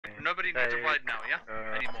Nobody needs a ride now,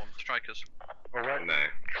 yeah? Anymore, strikers. Alright, No.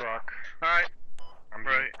 truck. Alright. I'm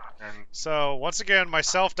Right. And So, once again,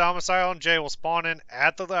 myself, Domicile, and Jay will spawn in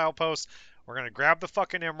at the outpost. We're gonna grab the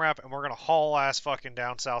fucking MRAP, and we're gonna haul ass fucking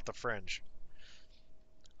down south to Fringe.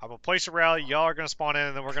 I'm gonna place a rally, y'all are gonna spawn in,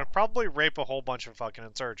 and then we're gonna probably rape a whole bunch of fucking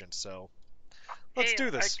insurgents, so... Let's do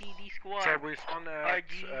this. RTD squad. so we spawn at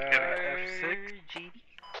F6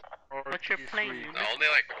 or What's your G3? plane?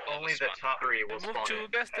 Only the top 3 will spawn to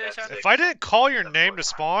in. best station. If I didn't call your name to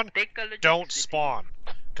spawn, Take a look. don't spawn.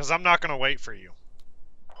 Because I'm not gonna wait for you.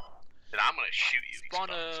 Then I'm gonna shoot you. Spawn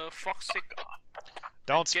a Fox 6.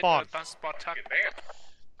 Don't spawn. I'm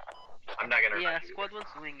not gonna. Yeah, squad 1's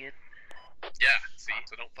wing it. Yeah, see?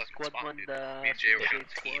 So don't fucking Squad spawn, 1 dude. the Me and Jay were brigade gonna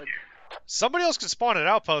team squad. here. Somebody else can spawn at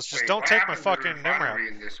outpost, just don't take my fucking MRAP.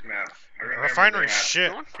 In this map? I remember Refinery they had- shit.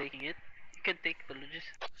 No one's taking it. You can take villages.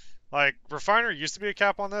 Like, Refinery used to be a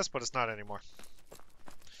cap on this, but it's not anymore.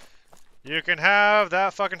 You can have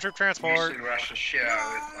that fucking troop transport. Used to rush the shit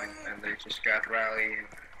out of it, like, and they just got rally.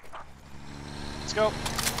 Let's go.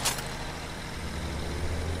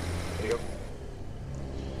 There you go.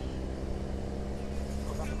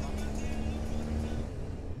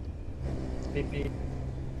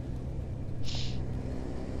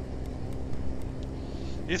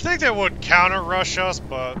 You think they would counter rush us,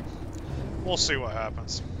 but we'll see what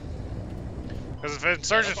happens. Because if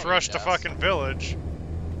insurgents rush the fucking village,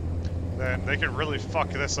 then they could really fuck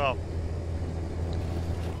this up.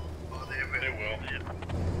 Oh, they will.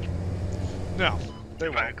 No, they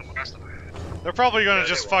Right, won't. come across them. They're probably gonna Yeah,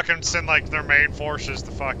 just they won't. fucking send like their main forces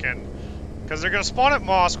to fucking, because they're gonna spawn at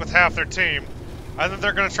Mosque with half their team, and then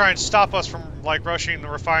they're gonna try and stop us from like rushing the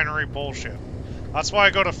refinery bullshit. That's why I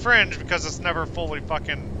go to Fringe, because it's never fully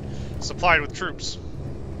fucking supplied with troops.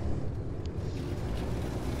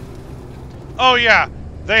 Oh yeah,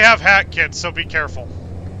 they have hack kits, so be careful.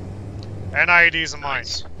 And IEDs and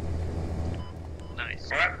mines. Nice.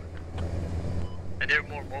 What? And they're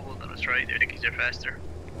more mobile than us, right? Their tickies are faster.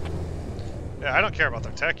 Yeah, I don't care about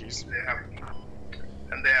their techies. They have,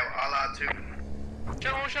 and they have Allah too. I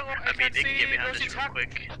mean, they can get behind us real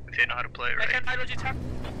quick if they know how to play, right? I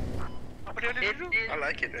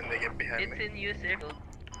like it when they get behind It's me. in US airfield.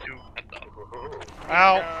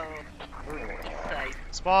 Ow. East side.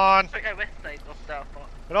 Spawn. West side of the fort.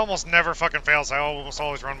 It almost never fucking fails. I almost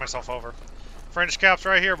always run myself over. Fringe caps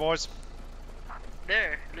right here, boys.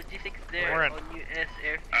 There, logistics there We're in. on US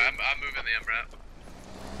airfield. I'm moving the MRAP.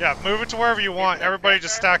 Yeah, move it to wherever you want. It's Everybody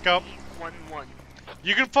just stack up. 1-1.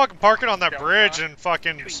 You can fucking park it on that Delta bridge and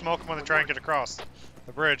fucking smoke them when they try and get across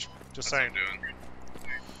the bridge. Just That's what saying. I'm doing.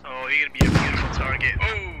 Oh, you're gonna be a beautiful target.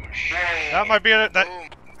 Oh, shit. That might be it. That. Boom.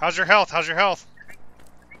 How's your health? How's your health?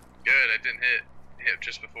 Good, I didn't hit. Hit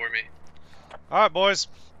just before me. All right, boys.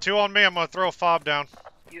 2 on me. I'm gonna throw a fob down.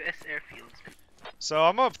 US airfield. So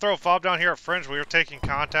I'm gonna throw a fob down here at Fringe. We were taking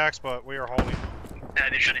contacts, but we are holding. Nah,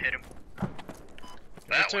 they should have hit him.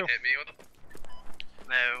 That too. one hit me. What the?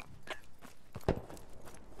 No.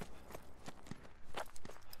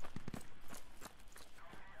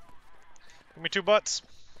 Give me 2 butts.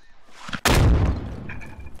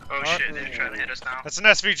 Oh shit, they're trying to hit us now. That's an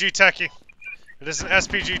SVG techie. It is an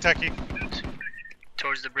SPG techie.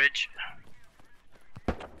 Towards the bridge.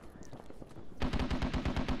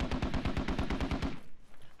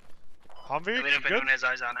 Humvee, I mean, if good? anyone has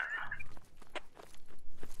eyes on it.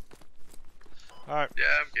 All right, Yeah,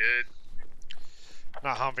 I'm good.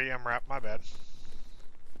 not Humvee. MRAP. My bad.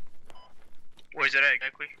 Where's it at,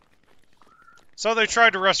 exactly? So they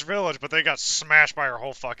tried to rush village, but they got smashed by our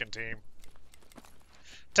whole fucking team.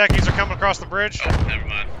 Techies are coming across the bridge. Oh, never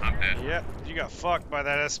mind. I'm dead. Yeah, you got fucked by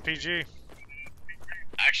that SPG.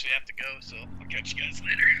 I actually have to go, so I'll catch you guys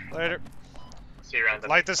later. Later. See you around the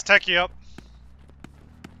Light this techie up.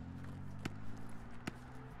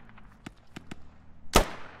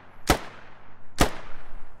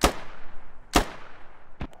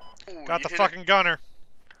 Ooh, Got you the hit fucking gunner.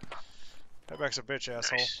 That back's a bitch, it.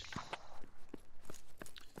 asshole. Nice.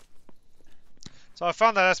 So I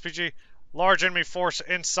found that SPG. Large enemy force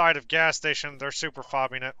inside of gas station. They're super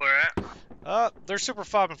fobbing it. Where at? They're super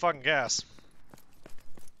fobbing fucking gas.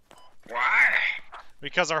 Why?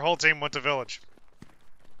 Because our whole team went to village.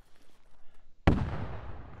 Hey,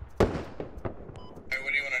 what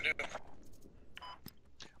do you want to do?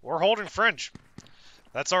 We're holding Fringe.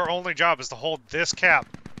 That's our only job, is to hold this cap.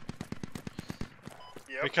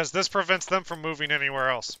 Yep. Because this prevents them from moving anywhere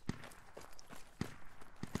else.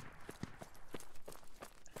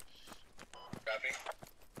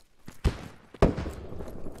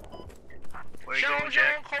 Where you going,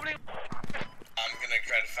 Jack? I'm gonna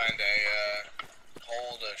try to find a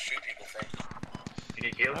hole to shoot people from.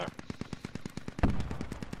 Can you heal?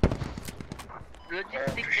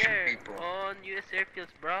 Logistics pushing there people. on US airfields,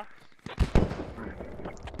 bro.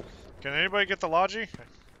 Can anybody get the Logi?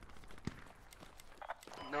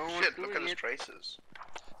 No one's Shit, look at doing his it. traces.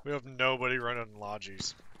 We have nobody running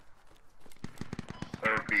Logis.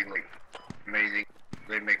 That would be like amazing.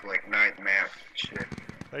 They make like night maps and shit.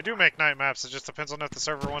 They do make night maps, it just depends on if the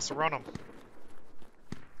server wants to run them.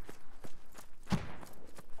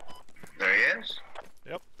 There he is.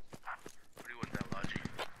 What do you want that logic?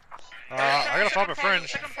 I gotta find my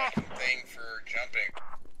fringe. Fucking thing for jumping.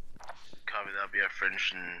 Copy, that'll be our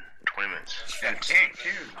fringe in 20 minutes. And tank too,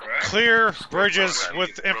 right? Clear bridges Roll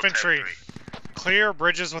with tab infantry. 3. Clear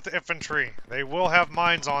bridges with infantry. They will have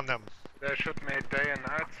mines on them. They should make day and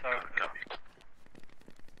night, so Copy.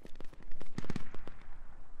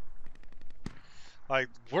 Like,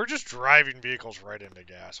 we're just driving vehicles right into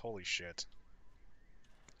gas. Holy shit.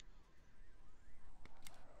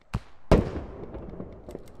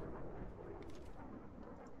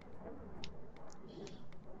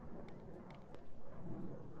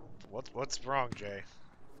 What's wrong, Jay?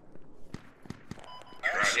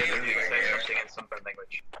 I don't see anything here. something in some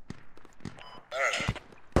language. I don't know.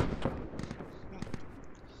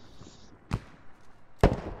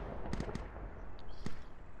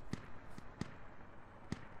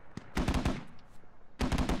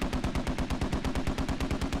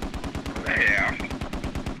 Yeah.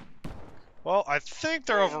 Well, I think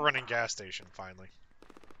they're overrunning gas station finally.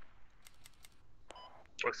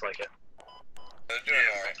 Looks like it. They're doing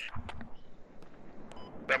alright.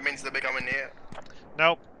 That means they're becoming here.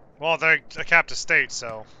 Nope. Well, they're a capped estate,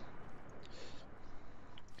 so.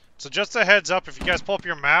 So just a heads up, if you guys pull up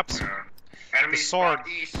your maps, Enemy The sword. spot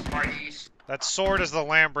east, far east. that sword is the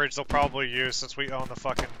land bridge they'll probably use since we own the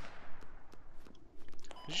fucking.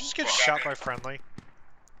 Did you just get shot by friendly?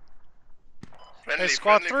 Friendly, Hey,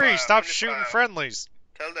 Squad friendly 3, fire, stop friendly shooting fire. friendlies.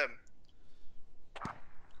 Tell them.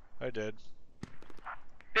 I did.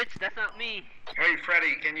 Bitch, that's not me. Hey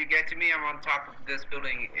Freddy, can you get to me? I'm on top of this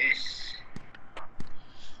building.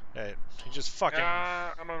 Hey, he just fucking.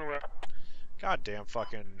 I'm on web. Goddamn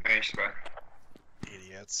fucking Hey, Spud.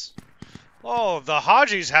 idiots. Oh, the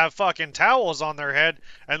Hajis have fucking towels on their head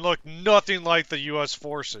and look nothing like the U.S.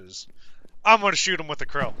 forces. I'm gonna shoot them with the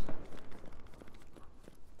crow.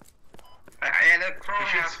 And the crow You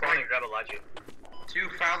should has spawn like and grab a logic.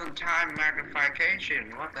 2,000 time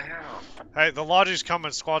magnification. What the hell? Hey, the Logi's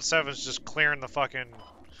coming. Squad 7's just clearing the fucking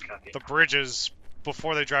Copy. the bridges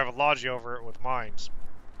before they drive a Logi over it with mines.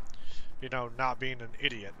 You know, not being an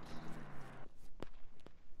idiot.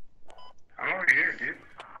 I'm over here, dude.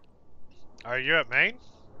 Are you at Maine?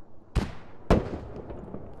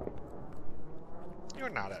 You're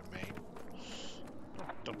not at Maine.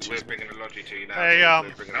 Don't tease me. bringing a logi to you now. Hey,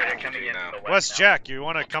 They're coming in from the West now. Jack, you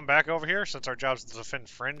want to come back over here since our job's to defend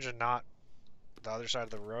Fringe and not the other side of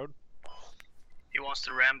the road? He wants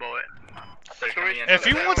to Rambo it. They're coming in If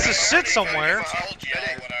from he the wants to west. sit somewhere,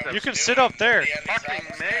 you can sit up there. Fucking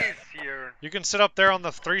maze here. You can sit up there on the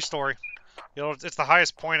 3-story. You know, it's the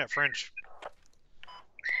highest point at Fringe.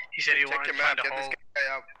 He said he Check wanted your to find map, a get this hole.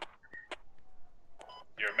 guy out.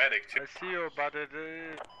 You're a medic too. I see you, but it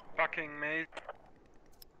is fucking maze.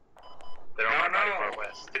 They're No, on the no. far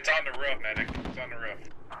west. It's on the roof, medic. It's on the roof.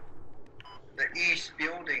 The east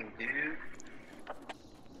building, dude.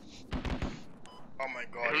 Oh my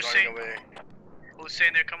god, Who's running saying- away. Who's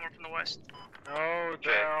saying they're coming from the west? No,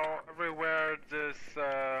 they're everywhere. This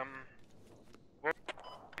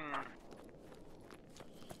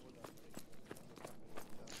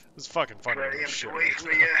It's fucking funny. Ready, as I'm shit. waiting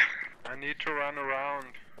for you. I need to run around.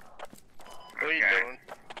 What are you doing?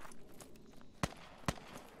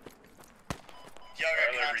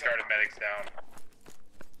 Early retarded medics down.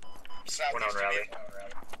 One on rally.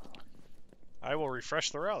 I will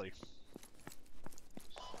refresh the rally.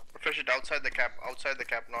 Refresh it outside the cap,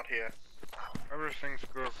 not here. Everything's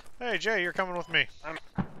good. Hey Jay, you're coming with me.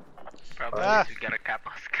 Probably Ah. just get a cap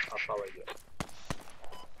mask. I'll follow you.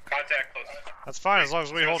 Contact close. That's fine as long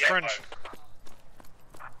as we hold Fringe.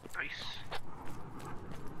 Nice.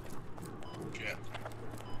 Shit.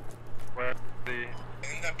 Where the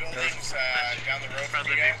In the buildings down the road from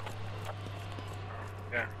Friendly you guys.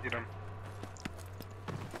 yeah, see them.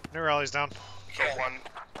 New rally's down. Kill one.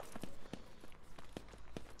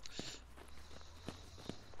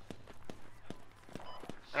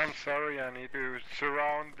 I'm sorry, I need to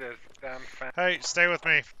surround this damn fan. Hey, stay with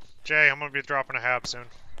me. Jay, I'm gonna be dropping a hab soon.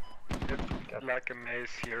 It's like a maze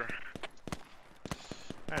here.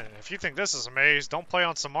 Man, if you think this is a maze, don't play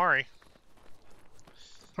on Samari.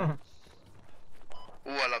 Ooh,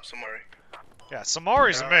 I love Samari. Yeah,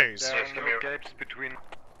 Samari's a maze. There are no gaps between.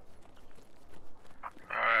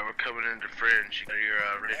 Alright, we're coming into Fringe. Are you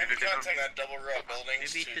ready to go? Contact that double row of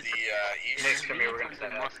buildings Maybe to should- the east. Next to me, we're gonna the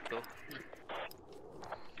mosque though.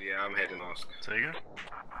 Yeah, I'm heading Oscar. Say again?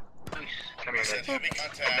 Come I here, said guys. heavy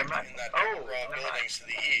contact in that double row of buildings to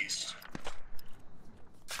the east.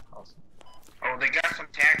 Awesome. Oh, they got some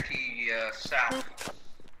taxi south.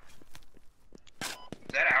 Is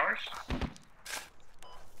that ours?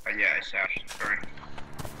 Oh, yeah, it's ours. Sorry.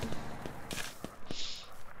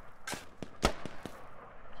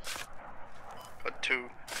 Put 2.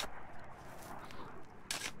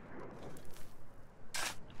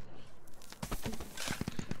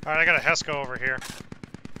 Alright, I got a Hesco over here.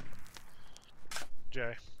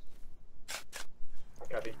 Jay.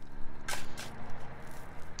 Copy.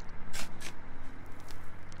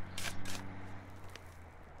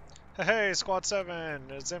 Hey, Squad 7!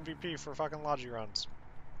 It's MVP for fucking Logi runs.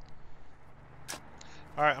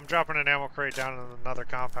 Alright, I'm dropping an ammo crate down in another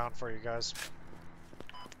compound for you guys.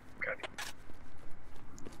 Copy.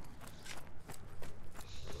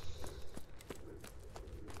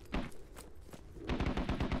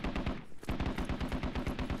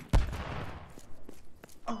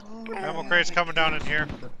 Ammo crate's coming down in here.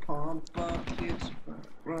 The pump buckets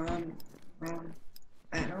run, run.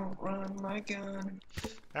 I don't run my gun.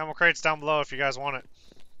 Ammo crate's down below if you guys want it.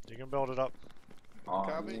 You can build it up. Oh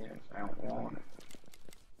Copy. yes, I want it.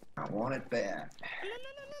 I want it bad.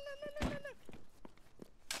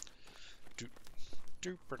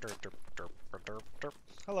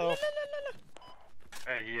 Hello.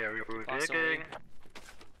 Hey, yeah, we were Awesome. digging.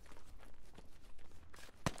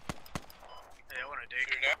 Hey, I wanna dig.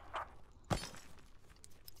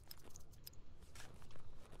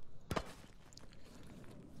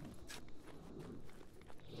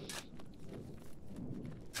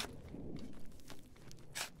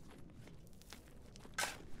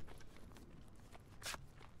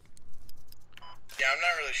 Yeah, I'm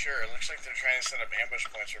not really sure. It looks like they're trying to set up ambush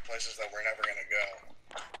points for places that we're never gonna go.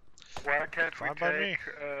 Why can't we Fine by me.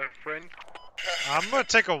 take friend? I'm gonna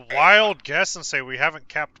take a wild guess and say we haven't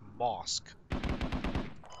capped Mosque.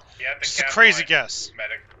 Yeah, It's a crazy guess.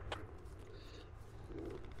 Medic.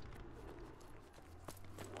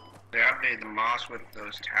 They updated the mosque with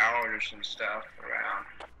those towers and stuff around.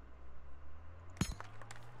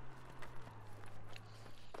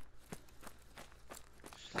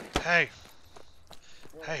 Hey.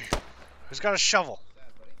 Hey. Who's got a shovel?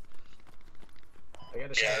 Yeah,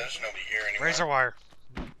 there's nobody here anymore. Razor wire.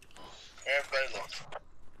 Everybody left.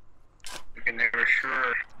 We can never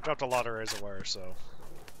sure. Dropped a lot of razor wire, so.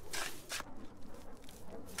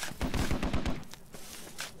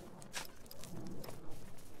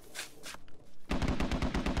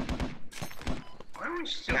 Why do we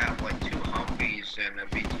still have like 2 Humvees and a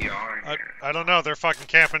BTR in here? I don't know. They're fucking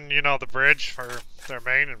camping, you know, the bridge for their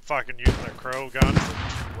main and fucking using their crow guns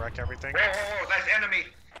to wreck everything. Whoa, whoa, whoa, that's enemy!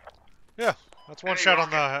 That's one Hey, shot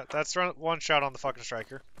on rocket. the. That's one shot on the fucking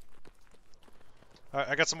striker. Alright,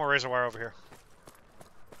 I got some more razor wire over here.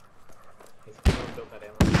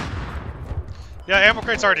 Yeah, ammo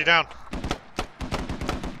crate's already down.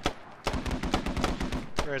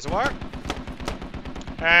 Razor wire.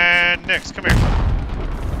 And Nix, come here.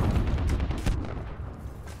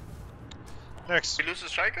 Nix. We lose the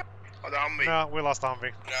striker? Or the Humvee? No, we lost the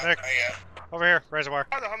Humvee. No, Nick, yeah. over here, razor wire.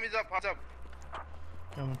 Oh, the Humvee's up, hands up.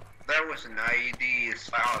 That was an IED as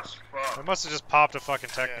foul as I fuck. must have just popped a fucking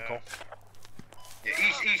technical. Yeah,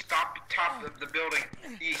 east, top of the building,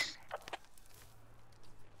 east.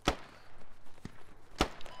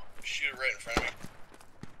 Shoot it right in front of me.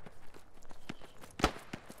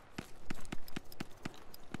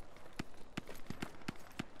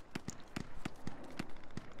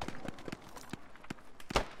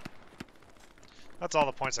 That's all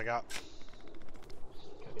the points I got.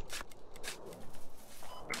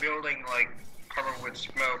 The building, like, covered with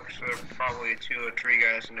smoke, so there are probably 2 or 3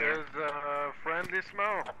 guys in there. There's friendly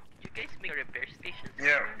smoke. You guys make a repair station?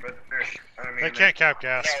 Yeah, but there's, I mean... They can't cap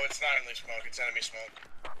gas. No, it's not enemy smoke, it's enemy smoke.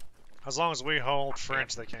 As long as we hold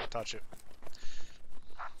French, they can't touch it.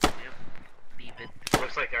 Yep. Leave it.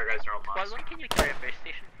 Looks like our guys are on Well, when can you make a repair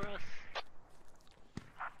station for us?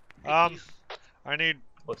 I need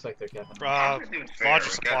Looks like they're capping. We're doing fair. Logi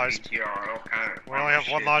We got supplies. BTR, all kind of We only have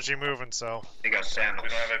one shit. Logi moving, so. They got sandals. We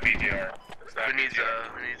don't have a BDR. Who needs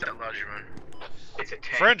that Logi run? It's a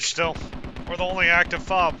tank. Fringe still. We're the only active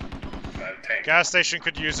fob. Tank. Gas station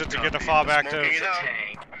could use it to get a fob active. It's a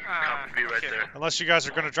tank. Copy, be right there. Unless you guys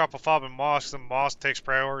are going to drop a fob in Mosque, then Mosque takes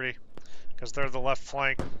priority. Because they're the left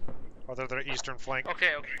flank. Or they're the eastern flank.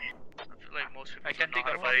 Okay. like most people I can don't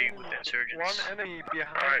know how to take fight with the insurgents. One enemy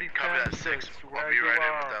behind Alright, the copy that fence 6. is I'll where be you right in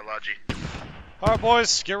are. with that logi. Alright,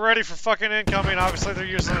 boys, get ready for fucking incoming. Obviously, they're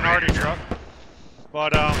using an arty truck.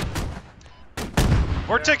 But,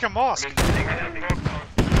 we're taking mosque. What's that?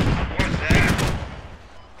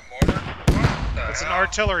 Mortar? What the It's an hell?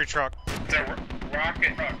 artillery truck. It's a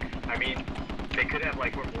rocket truck. I mean, they could have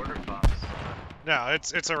like mortar bombs. No,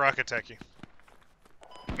 it's a rocket techie.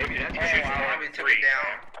 Maybe that's Oh, wow, we took it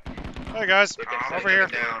down. Hey guys, Oh, over they here.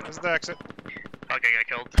 took it down. This is the exit. Okay, got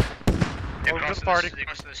killed. Welcome to the party.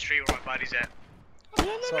 Crossing the street where my body's at. So,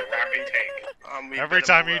 Rocket tank. every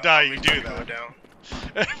time you die, you do that. Down.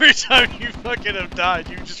 Every time you fucking have died,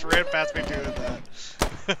 you just ran past me doing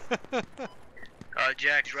that.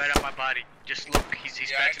 Jack's right on my body. Just look, he's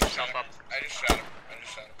Yeah, patching himself up. I just shot him.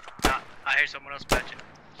 Nah, I hear someone else patching.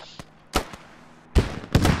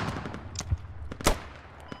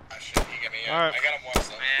 Ah, shit, he got me. Yeah. Alright. I got him once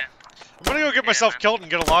though. Man, I'm gonna go get myself man. killed and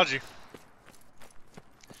get a logi.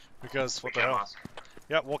 Because, what the We can't hell? mosque.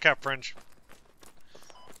 Yep, we'll cap fringe.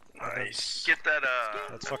 Nice. Get that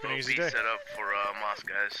That's fucking little easy V day. set up for Moss,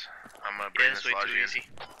 guys. I'm gonna Yeah, bring that's this way too logi in. easy.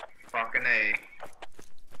 Fucking A.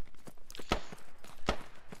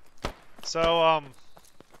 So,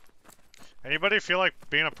 anybody feel like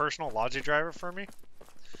being a personal logi driver for me?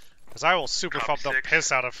 Because I will super Cop pump the 6.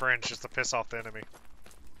 piss out of fringe just to piss off the enemy.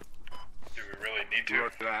 Do we really need to?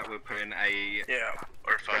 After that, we're putting a Yeah.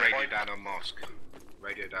 Or if I radio down on mosque.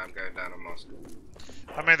 Radio down, going down on mosque.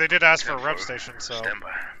 I mean, they did ask for a rep 10-4. station, so stand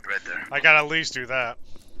by, right there. I gotta at least do that.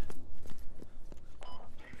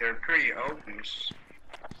 They're pretty open.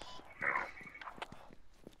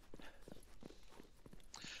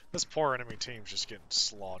 This poor enemy team's just getting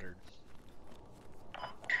slaughtered.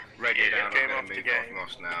 Radio Yeah, down, game I'm gonna off the move game.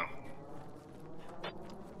 off mosque now.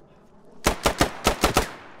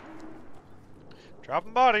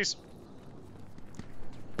 Dropping bodies.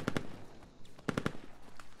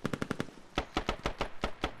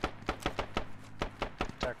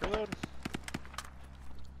 Attack reload.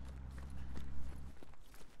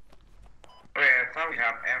 Wait, I thought we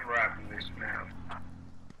have MRAP in this map.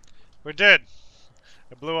 We did.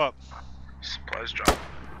 It blew up. Supplies drop.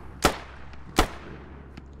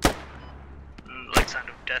 Like sound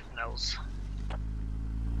of death knells.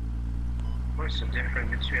 What's the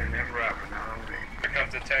difference between an MRAP and a hungry? Here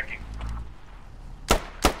comes attacking.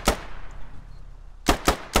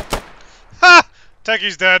 Ha!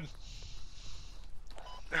 Techie's dead.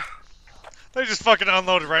 They just fucking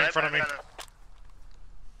unloaded right in front of me.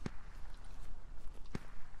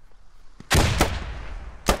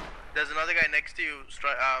 There's another guy next to you,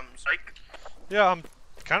 Strike. Yeah, I'm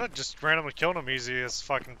kind of just randomly killing him easy as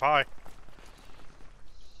fucking pie.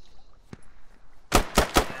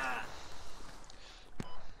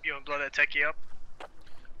 You wanna blow that techie up?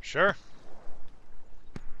 Sure.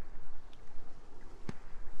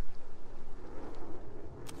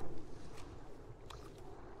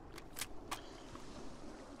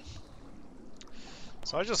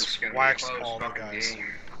 So I This is just gonna be a waxed close all the fucking guys. game.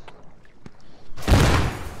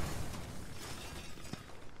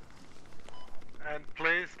 And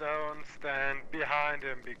please don't stand behind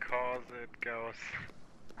him because it goes.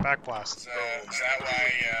 Back blast. So, is that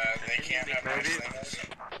why they can't have Maybe. those things?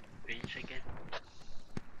 Range again.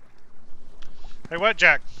 Hey, Wet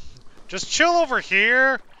Jack, just chill over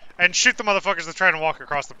here and shoot the motherfuckers that try to walk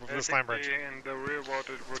across this land bridge. Basically, in the real world,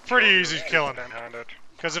 it would pretty kill you easy if killing. stand-handed.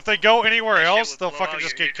 Because if they go anywhere That shit else, would they'll blow fucking out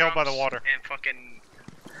just your get killed by the eardrums water. and fucking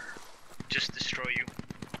just destroy you.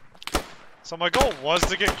 So my goal was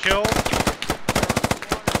to get killed. So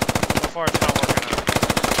far, it's not working out.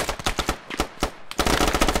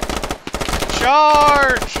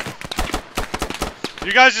 Charge!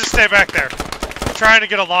 You guys just stay back there. I'm trying to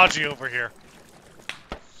get a logi over here.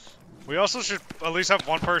 We also should at least have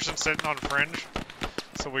one person sitting on fringe,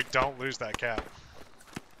 so we don't lose that cap.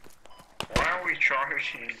 Why are we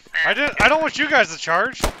charging? I don't want you guys to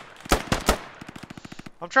charge.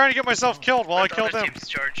 I'm trying to get myself killed while I kill them.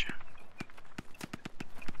 Charge.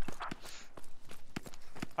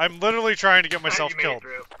 I'm literally trying to get myself You made it killed.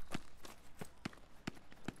 through.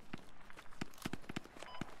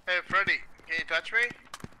 Hey, Freddy, can you touch me?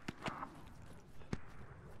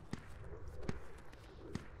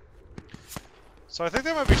 So I think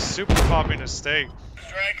they might be super popping a stake.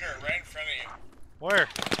 Striker, right in front of you. Where?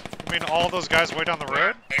 You mean all those guys way down the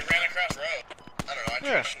road? They ran across the road. I don't know, I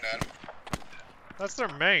Yeah. trusted them. That's their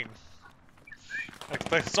main.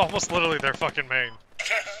 Like, it's almost literally their fucking main.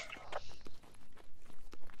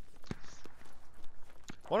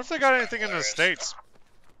 What if they got anything in the States?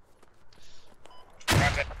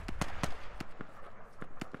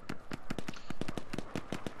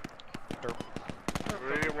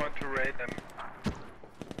 really want to raid them.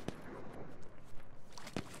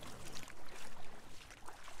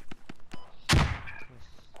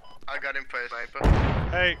 I got him first. Sniper.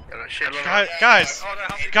 Hey, Shit.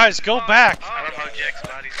 guys, go back! I love how Jack's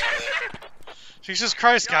body's Jesus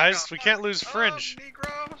Christ, guys, we can't lose Fringe.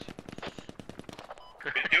 Negroes.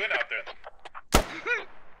 What are you doing out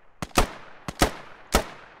there?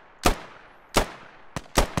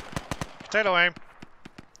 Potato aim.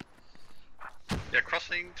 Yeah,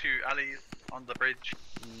 crossing to alley on the bridge.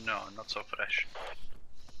 No, not so fresh.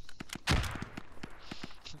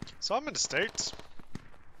 So I'm in the States.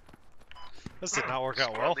 This did not work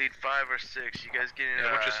out Squad well. lead 5 or 6. You guys getting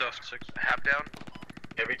Yeah, watch yourself, 6. half down?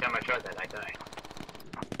 Every time I try that, I die.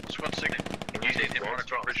 Squad 6. And usually Stay it's in wall front of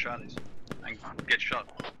strong. bridge alleys and get shot.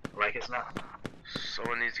 Like it's not.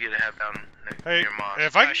 Someone needs to get a half down next Hey, near Moss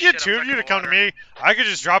if I can shit, get I'm two of stuck you in to the come to water. me, I could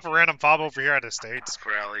just drop a random fob over here at the States.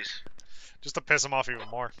 for alleys. Just to piss them off even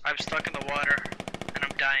more. I'm stuck in the water, and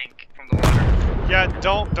I'm dying from the water. Yeah,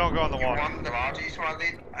 don't go in the You water. want the lodgy squad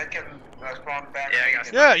lead? I can spawn back. Yeah, I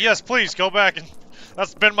got Yeah, yes, please, go back and...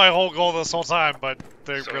 That's been my whole goal this whole time, but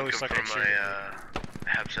they Someone really suck at confirm shooting. my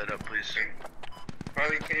half setup, please.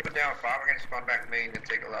 Probably can you put down 5? We're gonna spawn back main and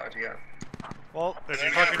take a lodgy out. Well, if you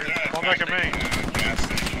They're not fucking really fall back at affecting me. the gas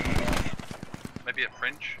station at all. Maybe at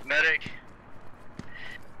Fringe. Medic.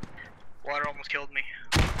 Water almost killed me.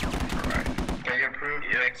 Alright. Can you improve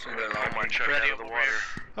next to the Oh my lodgy? truck Ready out of the over water.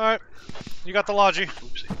 Alright, you got the logi.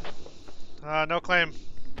 Oopsie. No claim.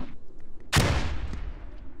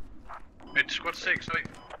 Wait, squad 6, wait.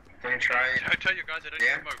 Can you try it? I tell you guys, I don't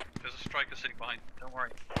Yeah? need smoke. There's a striker sitting behind. Don't worry.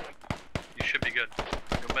 You should be good.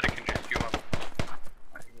 Your medic can shoot you up.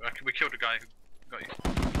 We killed a guy who got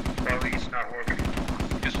you. Probably it's not working.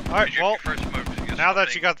 Alright, well, now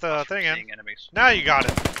that you got the thing in, now you got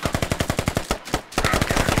it.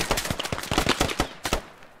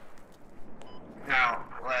 Now,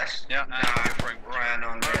 last Yeah, ran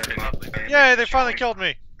on there. Yay, they finally killed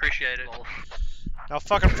me. Appreciate it. Now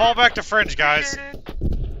fucking fall back to Fringe, guys.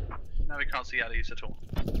 Now we can't see alleys at all.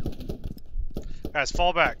 Guys,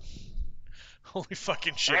 fall back. Holy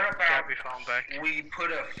fucking shit. What about We found back. we put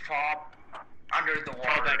a fob under the Fall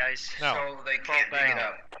water back, guys. No. so they can't Fall dig it back.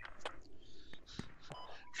 up?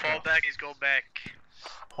 Fall back is go back.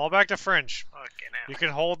 Fall back to Fringe. Okay, You now. can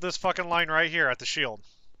hold this fucking line right here at the shield.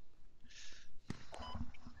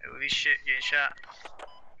 Holy shit, getting shot.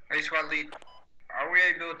 Hey, squad lead, are we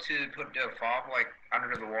able to put the fob like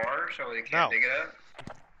under the water so they can't No. dig it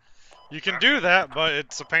up? You can do that, but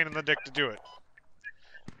it's a pain in the dick to do it.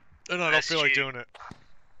 And I don't That's feel like cheating. doing it.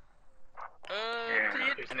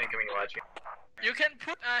 Yeah. There's an incoming logic. You can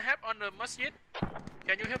put a help on the masjid.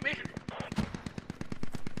 Can you help me?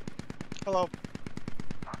 Hello.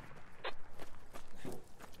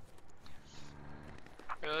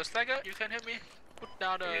 Slagger, you can help me put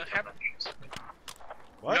down the help.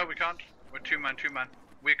 What? No, we can't. We're 2-man, 2-man.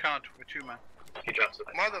 We can't. We're 2-man. He drops it.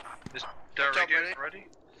 Mother. Is there a What's up, radio buddy? ready?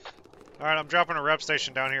 Alright, I'm dropping a rep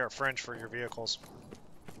station down here at Fringe for your vehicles.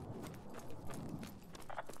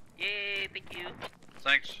 Yay, thank you.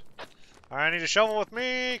 Thanks. Alright, I need a shovel with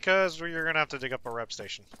me, because you're going to have to dig up a rep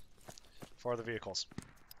station for the vehicles.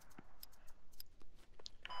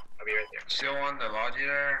 I'll be right there. Still on the lodgy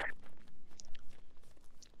there?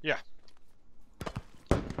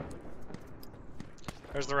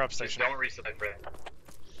 There's the rep Just station. don't reselect for that.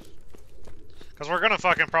 Because we're going to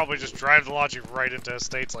fucking probably just drive the logic right into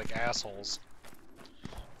estates like assholes.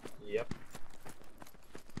 Yep.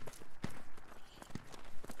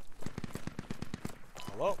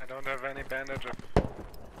 Hello? I don't have any bandages.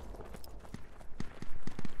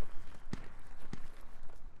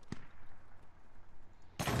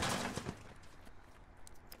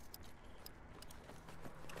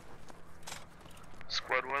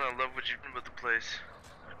 Squad 1, I love what you've done with the place.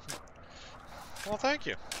 Well, thank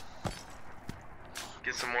you.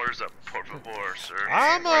 Get some orders up, por favor, sir.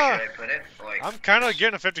 I'm, Where should I put it? Like, I'm kind of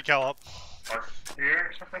getting a 50 cal up. park here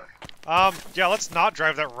or something? Yeah, let's not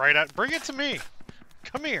drive that right at. Bring it to me.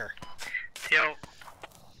 Come here. Yo.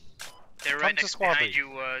 They're Come right to next squad behind lead.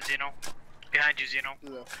 you, Zeno. Behind you, Zeno.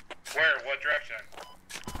 Where? What direction?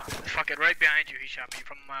 Fuck it, right behind you. He shot me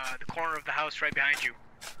from the corner of the house, right behind you.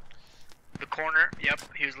 The corner. Yep,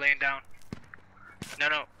 he was laying down.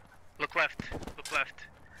 No. Look left. Look left.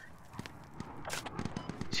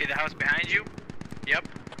 See the house behind you? Yep.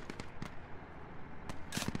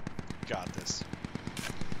 Got this.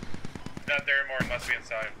 Not there anymore. Must be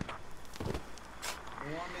inside.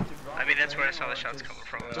 I mean, that's where I saw the shots coming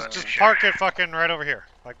from. Just park it fucking right over here.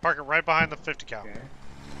 Like, park it right behind the 50 cal. Okay.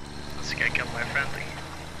 This guy killed my friendly.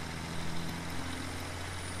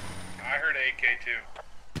 I heard AK2.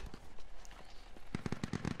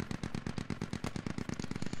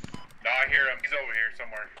 No, I hear him. He's over here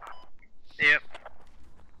somewhere. Yep.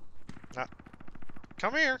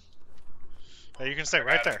 Come here. Hey, you can stay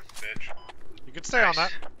right there. Bitch. You can stay on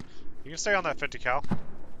that. You can stay on that 50 cal.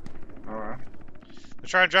 Alright. They're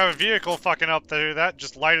trying to drive a vehicle fucking up to do that.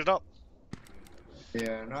 Just light it up.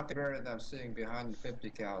 Yeah, not the bird that I'm sitting behind the 50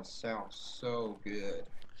 cal sounds so good.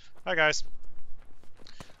 Hi, guys.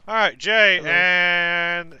 Alright, Jay Hello.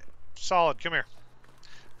 and Solid, come here.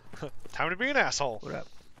 Time to be an asshole. What up?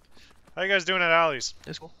 How you guys doing at Alley's?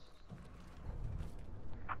 That's cool.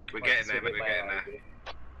 We're getting there, but we're getting there.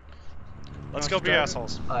 Let's go be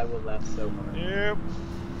assholes. I will laugh so hard. Yep.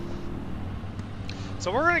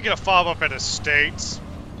 So we're gonna get a fob up at Estates.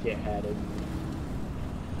 Get at it.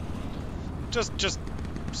 Just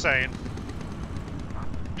saying.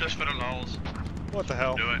 Just for the lols. What the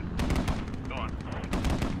hell? Do it. Go on.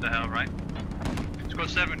 The hell, right? Squad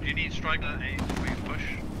 7, do you need striker A before you push?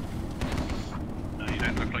 No, you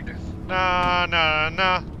don't look like it. Nah.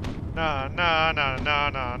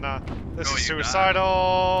 This No, is you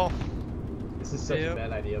suicidal. This is such a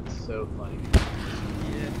bad idea, but so funny.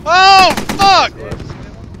 Yeah. Oh, fuck!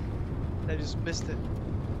 I just missed it.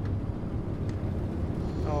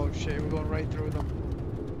 Oh shit, we're going right through them.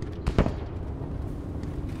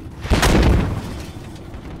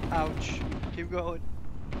 Ouch. Keep going.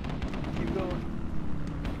 Keep going.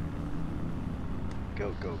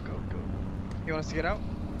 Go. You want us to get out?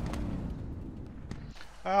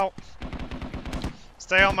 Out.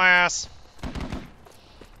 Stay on my ass.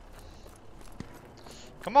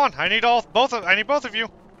 Come on, I need both of you.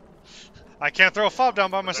 I can't throw a fob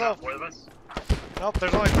down by myself. Four of us? Nope,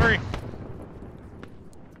 there's only 3.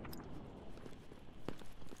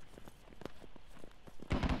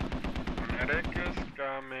 Medic is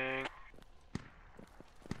coming.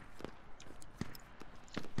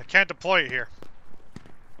 I can't deploy it here.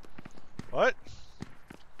 What?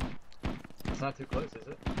 It's not too close, is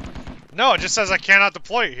it? No, it just says I cannot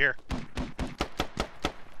deploy it here.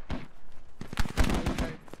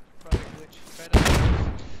 Okay. Probably a glitch.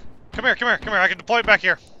 Come here. I can deploy it back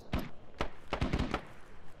here.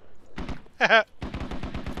 Alright.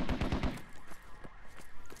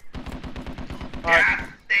 God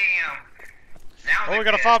damn. Now Oh, we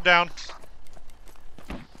got a fob down.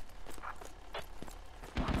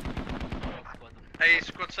 Hey,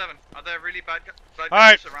 Squad 7, are there really bad guys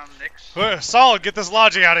Alright. around Nix? Solid, get this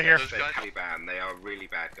logic out of here. Those They're guys? Taliban, they are really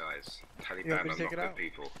bad guys. You want Taliban me are to not take it good out?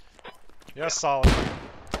 people. Yes, solid.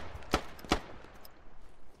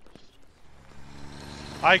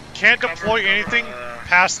 I can't deploy anything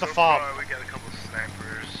past the fob. We got a couple of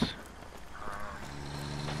snipers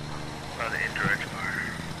by the indirect fire.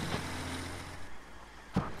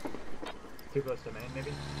 Too close to main,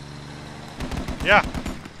 maybe? Yeah.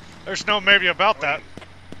 There's no maybe about that.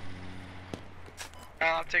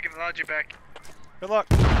 I'm taking the logic back. Good luck.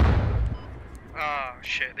 Oh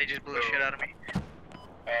shit, they just blew the shit out of me.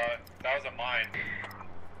 That was a mine.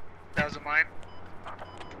 That was a mine?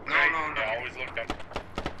 No. Yeah, always looked up.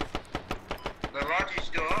 The logic's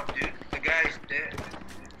still up, dude. The guy's dead.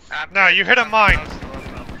 No, you hit a mine.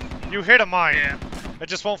 You hit a mine. Yeah. It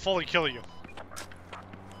just won't fully kill you.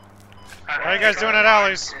 How are you guys doing at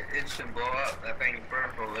Alley's? It should blow up. That thing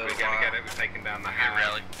burned for a little We're gonna get it, we're taking down the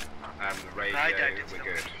house. The radio, we're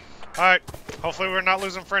good. Alright, hopefully we're not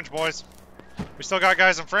losing French, boys. We still got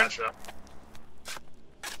guys in French?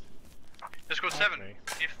 Squad 7,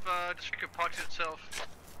 if the striker parks itself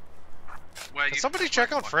where Can you somebody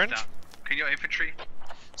check on French? down, can your infantry?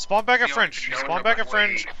 Spawn back at You know, French. no, Spawn no, back no, at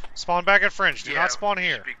French. Spawn back at French. Do not spawn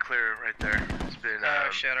here. Just be clear right there. It's been,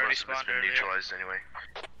 shit, I already most of it's spawned been earlier. neutralized anyway.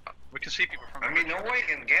 We can see people from I mean, no way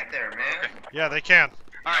can get there, man. Yeah, they can.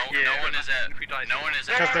 Alright, No one is at. No one is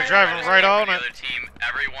at. Because they're driving right on the it. other team.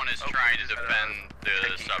 Everyone is trying to defend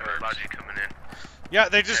the suburbs. Logic coming in. Yeah,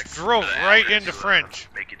 they just drove right into French.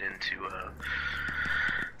 Make it into,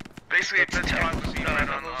 basically, it's how I was seeing right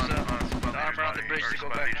on the armor on the bridge to go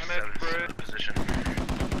back. I'm at bridge position.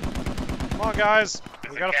 Come on, guys. We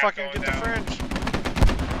There's a gotta cat fucking going get the down. French.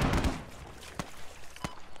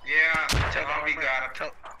 Yeah, we got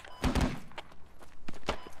him.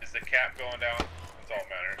 Is the cap going down? That's all that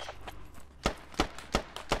matters.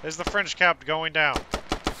 Is the French cap going down?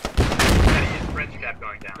 French cap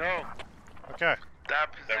going down. No. Okay. That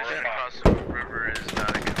Then we're position fine. across the river is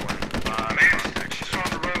not a good one. Max, just on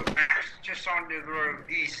the road. Max, just on the road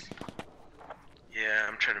east. Yeah,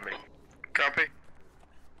 I'm trying to make. Copy.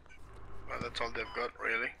 Well, that's all they've got,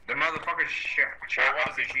 really. The motherfucker shot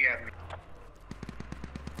what is he? RPG at me.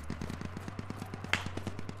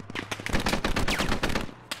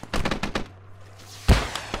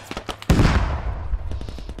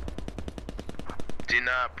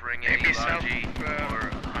 not bring Maybe any south, Logi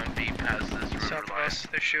or Humvee past this river south of line. us.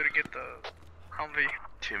 They're shooting at the Humvee.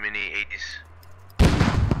 Too many 80s.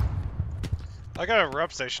 I got a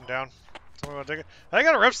rep station down. Someone wanna take it? I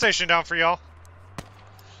got a rep station down for y'all.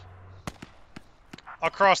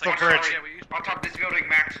 Across the bridge. On top of this building,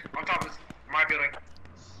 Max. On top of my building.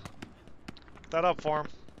 Put that up for him.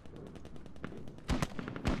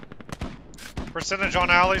 Percentage on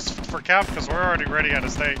alleys for cap, because we're already ready at a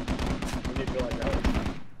state. We need to go like that.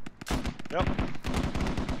 Yep.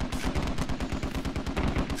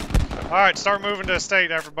 Alright, start moving to estate,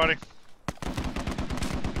 everybody.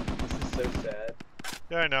 This is so sad.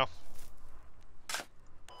 Yeah, I know.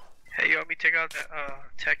 Hey, you want me to take out the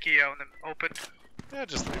techie out in the open? Yeah,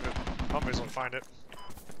 just leave it. Humvees will find it.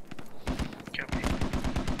 Copy.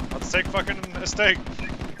 Let's take fucking estate.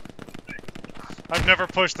 I've never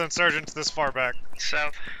pushed the insurgents this far back.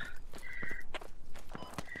 South.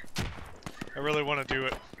 I really want to do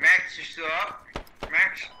it. Max, you still up?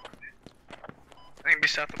 Max? I think be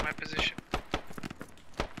south of my position.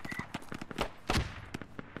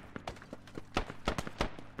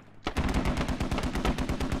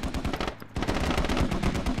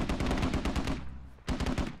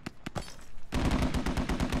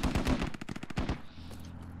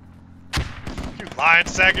 You lying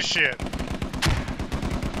sack of shit.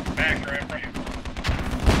 Max, right in front of you.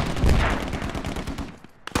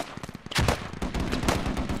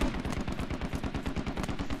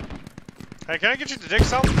 Hey, can I get you to dig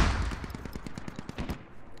something?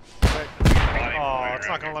 Wait. Oh, it's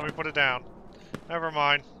not gonna let me put it down. Never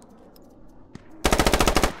mind.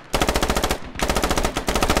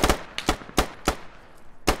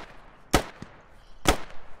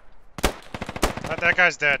 That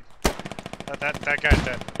guy's dead. That guy's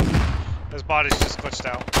dead. His body's just glitched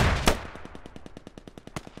out.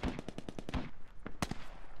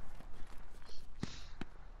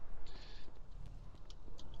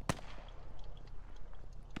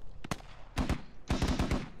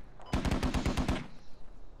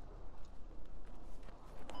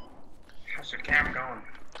 How's the cam going?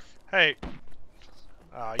 Hey,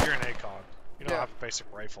 you're an ACOG. You don't have a basic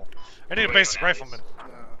rifle. I need a basic rifleman.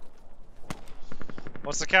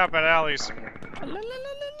 What's the cap at alleys? Hey,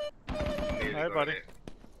 buddy.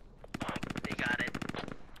 They got it.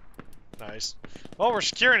 Nice. Well, we're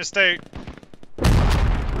securing a state.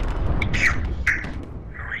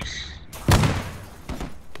 Nice.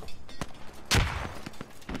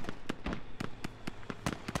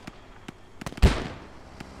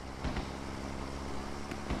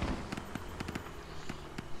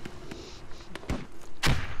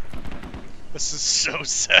 This is so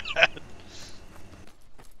sad.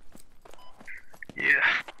 Yeah.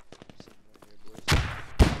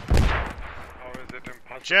 Or is it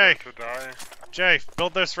impossible Jay. to die? Jay,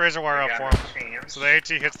 build this razor wire up for him. So the AT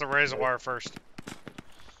hits the razor wire first.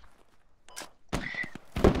 Oh.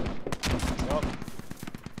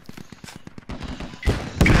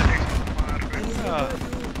 You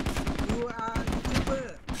are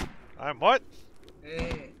YouTuber. I'm what?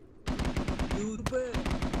 Hey, YouTuber.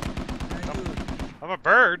 I'm a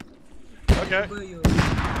bird. Okay. YouTuber, you.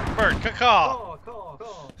 Bird, caw.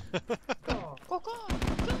 Call.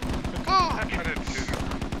 I tried it too.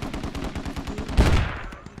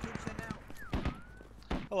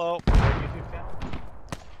 Hello. YouTube channel?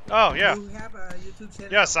 Oh, yeah. You have a YouTube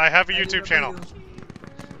channel. Yes, I have a I YouTube remember channel. you.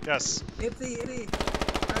 Yes. Eddie.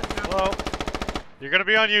 Hello. You're gonna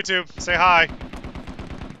be on YouTube. Say hi.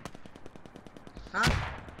 Huh?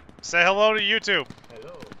 Say hello to YouTube.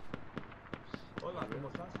 Hello. Hola, ¿cómo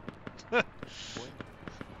estás?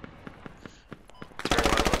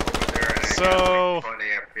 So, 20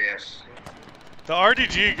 FPS. the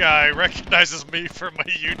RDG guy recognizes me from my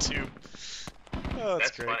YouTube. Oh,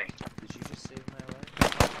 that's great. funny. Did you just save my life?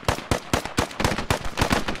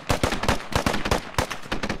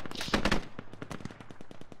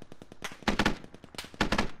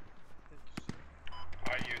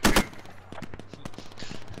 Hi, YouTube.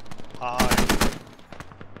 Hi.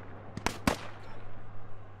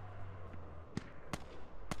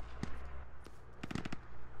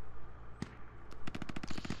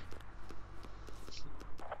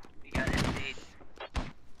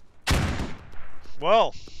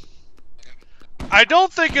 Well, I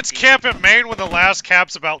don't think it's camp in Maine when the last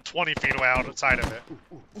cap's about 20 feet away outside of it.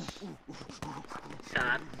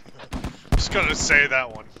 Sad. Just gonna say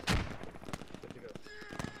that one.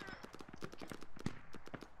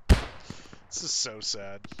 This is so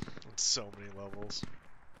sad on so many levels.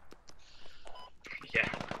 Yeah.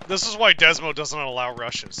 This is why Desmo doesn't allow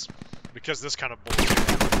rushes. Because this kind of bullshit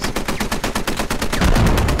happens.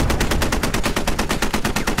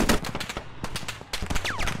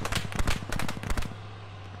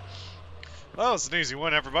 Well, that was an easy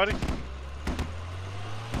win, everybody.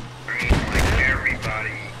 Everybody.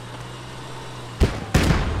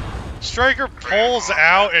 Striker pulls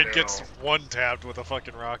out and gets one-tapped with a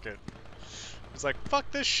fucking rocket. He's like,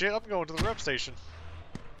 fuck this shit, I'm going to the rep station.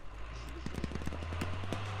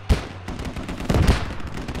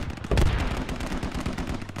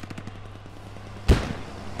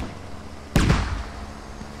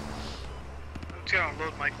 I'm just gonna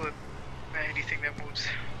load my clip. Anything that moves.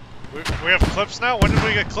 We have clips now? When did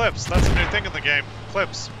we get clips? That's a new thing in the game.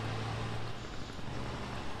 Clips.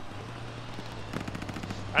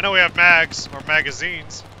 I know we have mags, or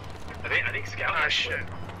magazines. I think Scout. Ah, shit.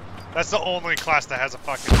 That's the only class that has a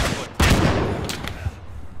fucking clip.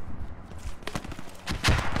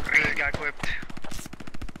 They got clipped.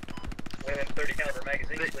 We have 30 caliber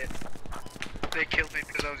magazine, please. They killed me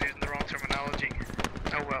because I was using the wrong terminology.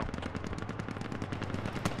 Oh well.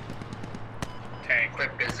 Tank.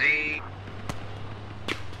 Clip busy.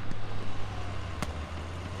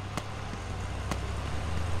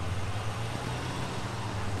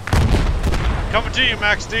 Coming to you,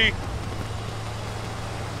 Max D.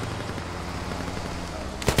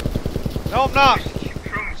 No, I'm not. Keep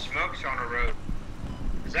throwing smokes on the road.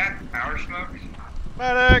 Is that our smokes?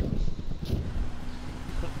 Medic.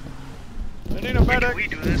 I need a medic. Can we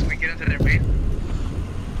do this? We get into their main.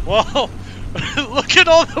 Whoa. Look at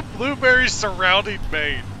all the blueberries surrounding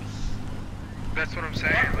main. That's what I'm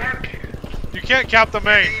saying. Like, You can't cap the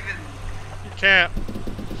main. You can't.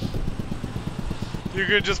 You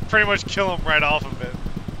can just pretty much kill him right off of it.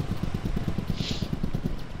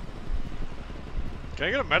 Can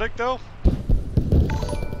I get a medic though?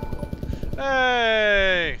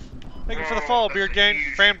 Hey! Thank you for the follow, Beard Gang.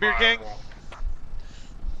 Fran Beard Gang.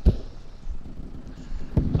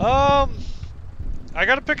 I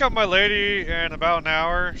gotta pick up my lady in about an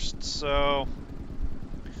hour, so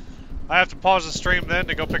I have to pause the stream then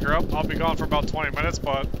to go pick her up. I'll be gone for about 20 minutes,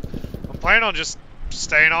 but I'm planning on just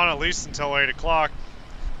staying on at least until 8 o'clock,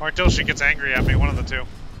 or until she gets angry at me, one of the two.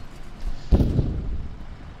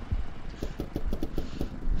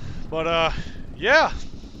 But, yeah.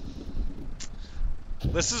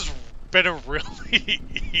 This has been a really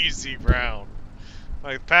easy round.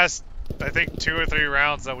 Like, past, I think, 2 or 3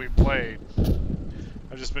 rounds that we've played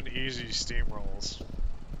have just been easy steamrolls.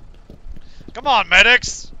 Come on,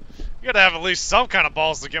 medics! You gotta have at least some kind of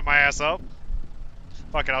balls to get my ass up.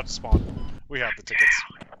 Fuck it, I'll just spawn. We have the tickets.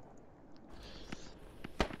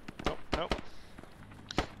 Nope, nope.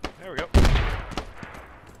 There we go.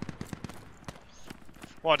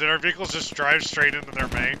 What, did our vehicles just drive straight into their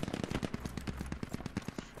main?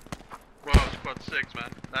 Well, squad 6,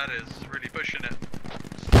 man. That is really pushing it.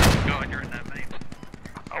 God, you're in that main.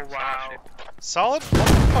 oh wow. Solid? What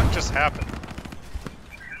the fuck just happened?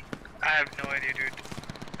 I have no idea, dude.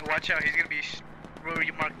 Watch out, he's gonna be where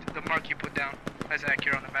you marked the mark you put down. That's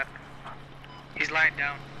accurate on the map. He's lying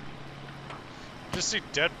down. Just see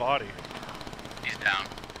dead body. He's down.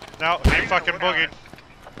 No, he fucking boogied.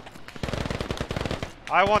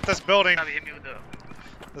 I want this building. Probably hit me with the.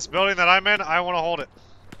 This building that I'm in, I want to hold it.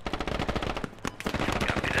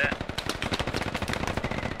 Copy that.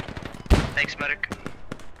 Thanks, medic.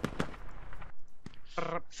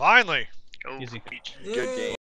 Finally. Oh, Easy. beach. Good game.